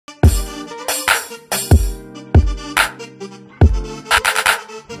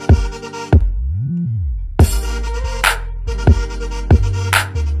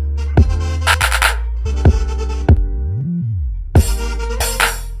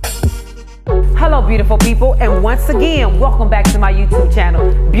Hello beautiful people, and once again welcome back to my YouTube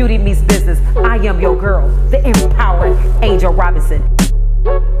channel, Beauty Meets Business. I am your girl, the empowered Angel Robinson.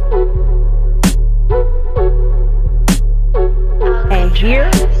 And here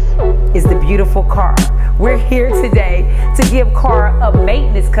is the beautiful Cara. We're here today to give Cara a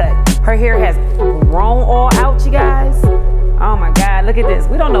maintenance cut. Her hair has grown all out, you guys. Oh my God, look at this.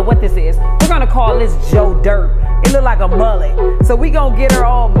 We don't know what this is. We're gonna call this Joe Dirt. It look like a mullet. So we gonna get her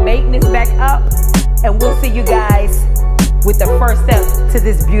all maintenance back up, and we'll see you guys with the first step to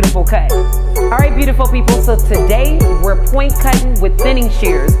this beautiful cut. All right, beautiful people, so today we're point cutting with thinning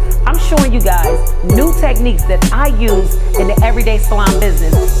shears. I'm showing you guys new techniques that I use in the everyday salon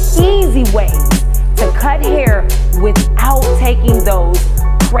business. Easy ways to cut hair without taking those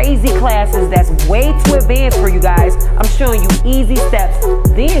crazy classes that's way too advanced for you guys. I'm showing you easy steps,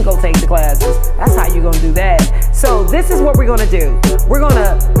 then go take the classes. That's how you're gonna do that. So this is what we're gonna do. We're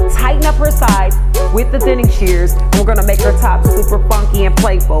gonna tighten up her sides with the thinning shears, and we're gonna make her top super funky and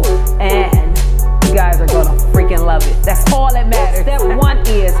playful, and you guys are gonna freaking love it. That's all that matters. Step one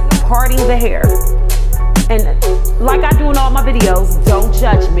is parting the hair. And like I do in all my videos, don't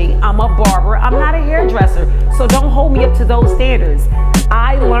judge me. I'm a barber, I'm not a hairdresser, so don't hold me up to those standards.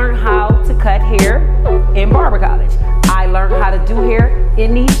 I learned how to cut hair in barber college. I learned how to do hair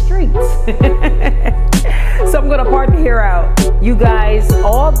in these streets. So I'm gonna part the hair out. You guys,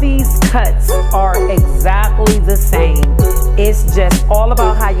 all these cuts are exactly the same. It's just all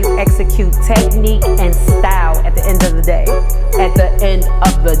about how you execute technique and style at the end of the day. At the end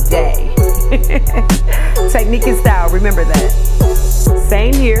of the day. Technique and style, remember that.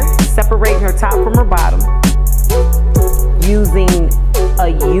 Same here, separating her top from her bottom, using a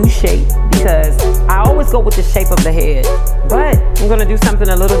U shape because I always go with the shape of the head, but I'm gonna do something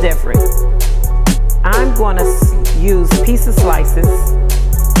a little different. I'm gonna use piece of slices.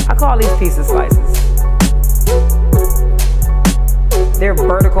 I call these piece of slices. They're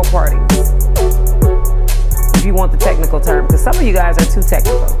vertical partings, if you want the technical term, because some of you guys are too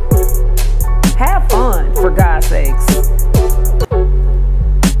technical. Have fun, for God's sakes.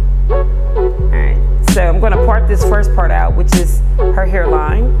 Alright, so I'm gonna part this first part out, which is her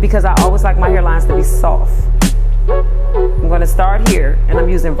hairline, because I always like my hairlines to be soft. I'm gonna start here, and I'm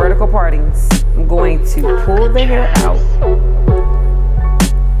using vertical partings. I'm going to pull the hair out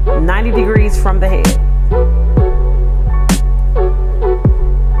 90 degrees from the head.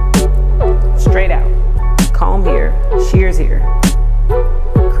 Straight out. Comb here, shears here.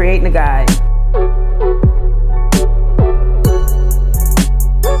 Creating a guide.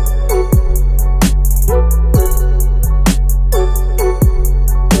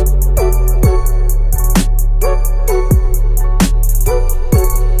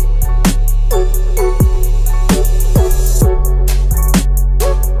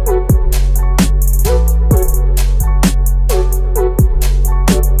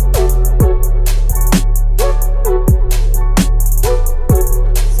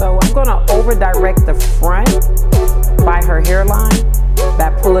 Direct the front by her hairline by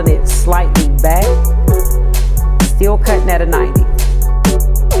pulling it slightly back, still cutting at a 90.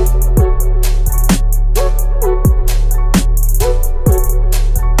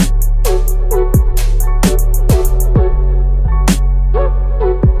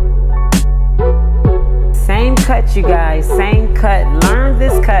 Same cut, you guys, same cut. Learn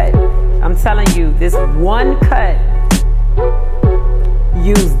this cut. I'm telling you, this one cut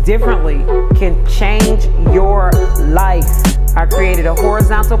used differently can change your life. I created a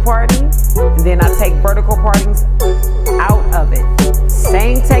horizontal parting, and then I take vertical partings out of it.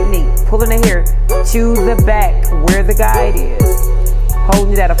 Same technique, pulling the hair to the back where the guide is,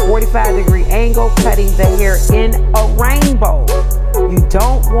 holding it at a 45-degree angle, cutting the hair in a rainbow. You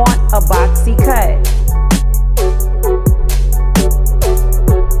don't want a boxy cut.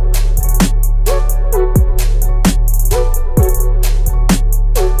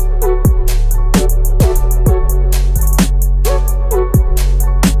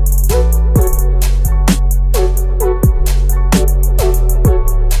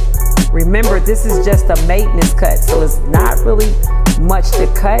 Remember, this is just a maintenance cut, so it's not really much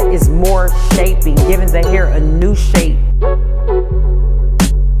to cut. It's more shaping, giving the hair a new shape.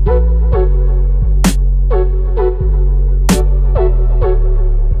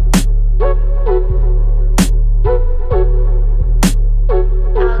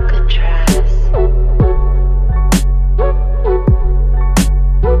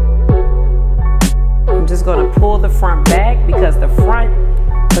 I'm just going to pull the front back because the front,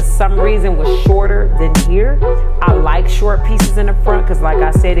 for some reason, was shorter than here. I like short pieces in the front because, like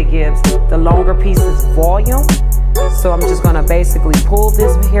I said, it gives the longer pieces volume. So I'm just gonna basically pull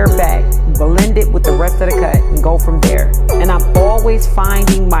this hair back, blend it with the rest of the cut, and go from there. And I'm always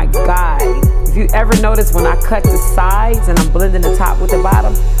finding my guide. If you ever notice when I cut the sides and I'm blending the top with the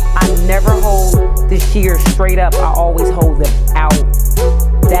bottom, I never hold the shears straight up. I always hold them out.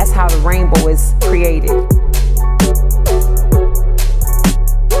 That's how the rainbow is created.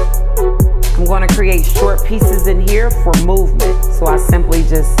 I'm going to create short pieces in here for movement. So I simply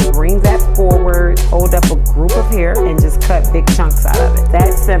just bring that forward, hold up a group of hair, and just cut big chunks out of it.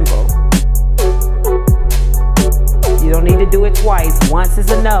 That's simple. You don't need to do it twice. Once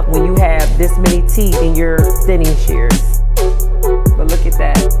is enough when you have this many teeth in your thinning shears. But look at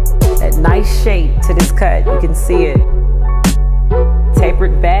that. That nice shape to this cut. You can see it.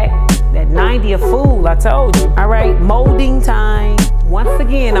 Tapered back. That 90 a fool, I told you. All right, molding time. Once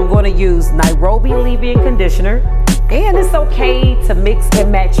again, I'm going to use Nairobi leave-in conditioner. And it's okay to mix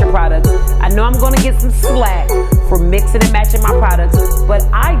and match your products. I know I'm going to get some slack for mixing and matching my products, but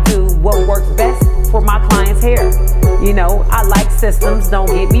I do what works best for my client's hair. You know, I like systems, don't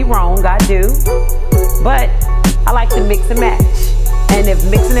get me wrong, I do. But I like to mix and match. And if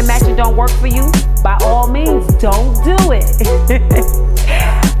mixing and matching don't work for you, by all means, don't do it.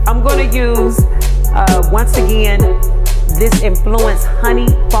 I'm going to use, once again, this Influence Honey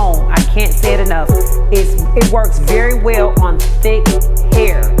Foam. I can't say it enough. It works very well on thick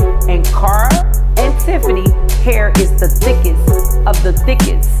hair. And Cara and Tiffany hair is the thickest of the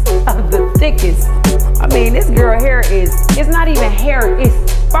thickest of the thickest. I mean, this girl hair it's not even hair, it's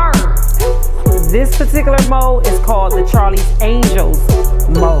fur. This particular mold is called the Charlie's Angels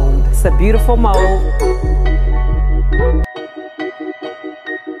mold. It's a beautiful mold.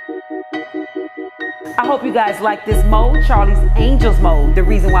 I hope you guys like this mold, Charlie's Angels mold. The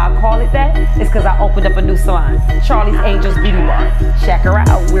reason why I call it that is because I opened up a new salon, Charlie's Angels Beauty Bar. Check her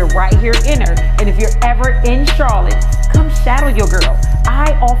out. We're right here in her. And if you're ever in Charlotte, come shadow your girl.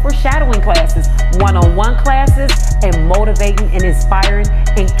 I offer shadowing classes, one-on-one classes, and motivating and inspiring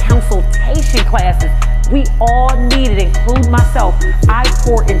and consultation classes. We all need it, include myself. I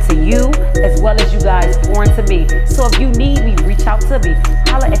pour into you as well as you guys pour into me. So if you need me, reach out to me.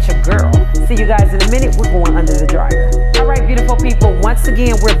 Holla at your girl. See you guys in a minute. We're going under the dryer. All right, beautiful people. Once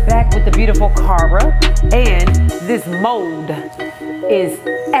again, we're back with the beautiful Cara. And this mold is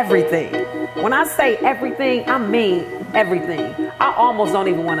everything. When I say everything, I mean everything. I almost don't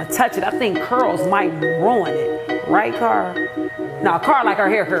even want to touch it. I think curls might ruin it. Right, Cara? No, Cara like her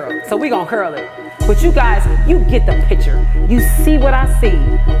hair curled. So we gonna curl it. But you guys, you get the picture. You see what I see.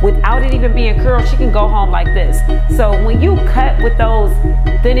 Without it even being curled, she can go home like this. So when you cut with those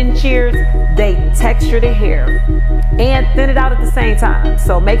thinning shears, they texture the hair and thin it out at the same time.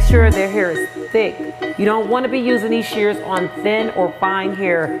 So make sure their hair is thick. You don't want to be using these shears on thin or fine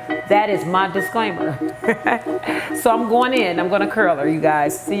hair. That is my disclaimer. So I'm going in. I'm going to curl her, you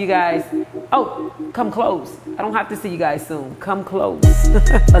guys. See you guys. Oh, come close. I don't have to see you guys soon. Come close.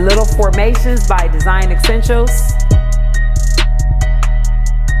 A little Formations by Design Essentials.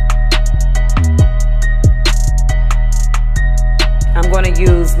 I'm going to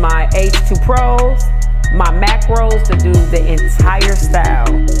use my H2 Pros, my macros to do the entire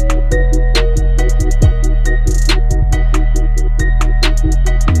style.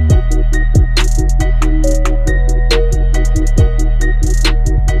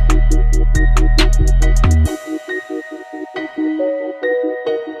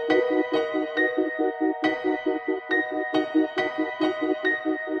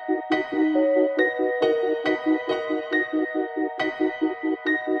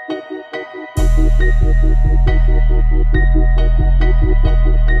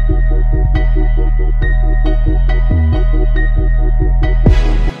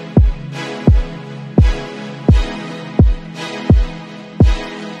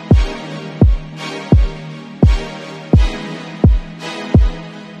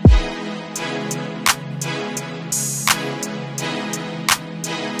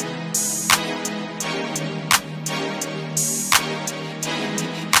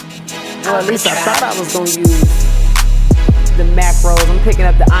 Well, at least I thought I was going to use the macros. I'm picking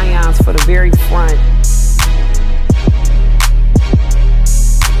up the ions for the very front.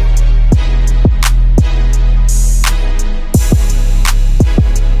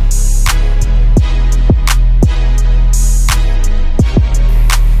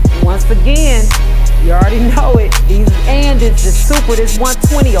 Once again, you already know it. These and it's the super, this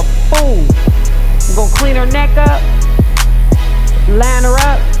 120 a fool. I'm going to clean her neck up, line her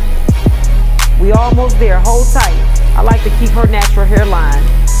up. We almost there, hold tight. I like to keep her natural hairline.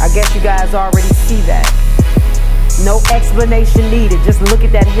 I guess you guys already see that. No explanation needed, just look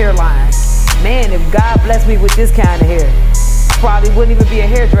at that hairline. Man, if God blessed me with this kind of hair, I probably wouldn't even be a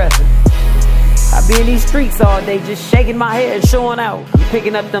hairdresser. I'd be in these streets all day just shaking my head and showing out. I'm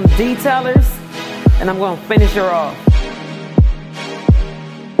picking up them detailers and I'm gonna finish her off.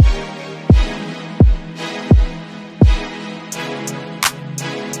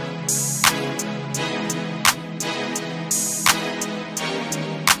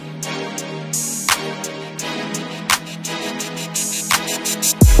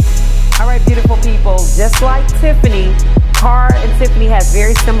 All right, beautiful people, just like Tiffany, Cara and Tiffany has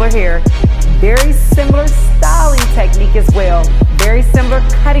very similar hair, very similar styling technique as well, very similar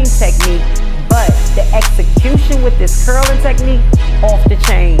cutting technique, but the execution with this curling technique, off the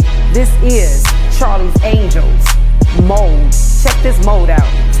chain. This is Charlie's Angels mold. Check this mold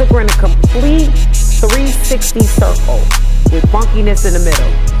out. Took her in a complete 360 circle with funkiness in the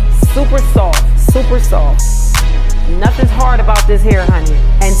middle. Super soft, super soft. Nothing's hard about this hair, honey,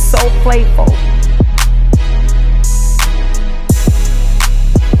 and so playful.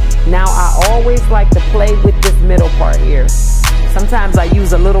 Now, I always like to play with this middle part here. Sometimes I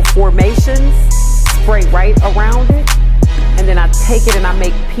use a little formations, spray right around it, and then I take it and I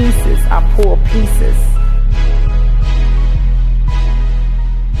make pieces. I pull pieces.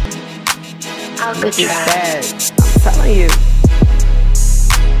 Look at that. I'm telling you.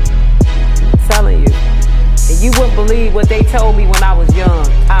 I'm telling you. And you wouldn't believe what they told me when I was young.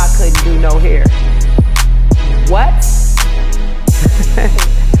 I couldn't do no hair. What?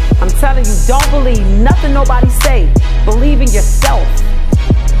 I'm telling you, don't believe nothing nobody say. Believe in yourself.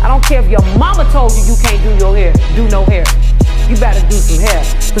 I don't care if your mama told you you can't do your hair, do no hair. You better do some hair.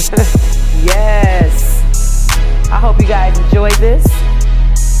 Yes. I hope you guys enjoyed this.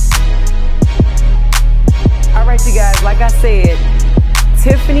 All right, you guys, like I said,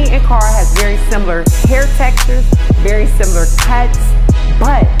 Tiffany and Cara has very similar hair textures, very similar cuts,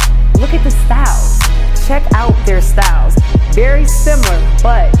 but look at the styles. Check out their styles. Very similar,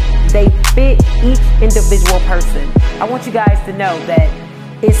 but they fit each individual person. I want you guys to know that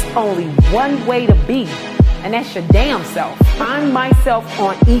it's only one way to be, and that's your damn self. Find myself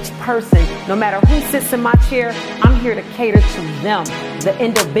on each person. No matter who sits in my chair, I'm here to cater to them, the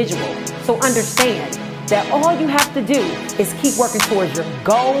individual. So understand that all you have to do is keep working towards your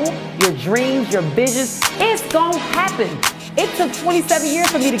goal, your dreams, your visions. It's gonna happen. It took 27 years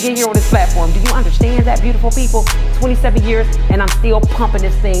for me to get here on this platform. Do you understand that, beautiful people? 27 years, and I'm still pumping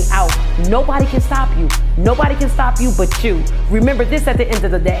this thing out. Nobody can stop you. Nobody can stop you but you. Remember this at the end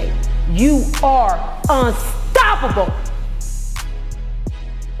of the day. You are unstoppable.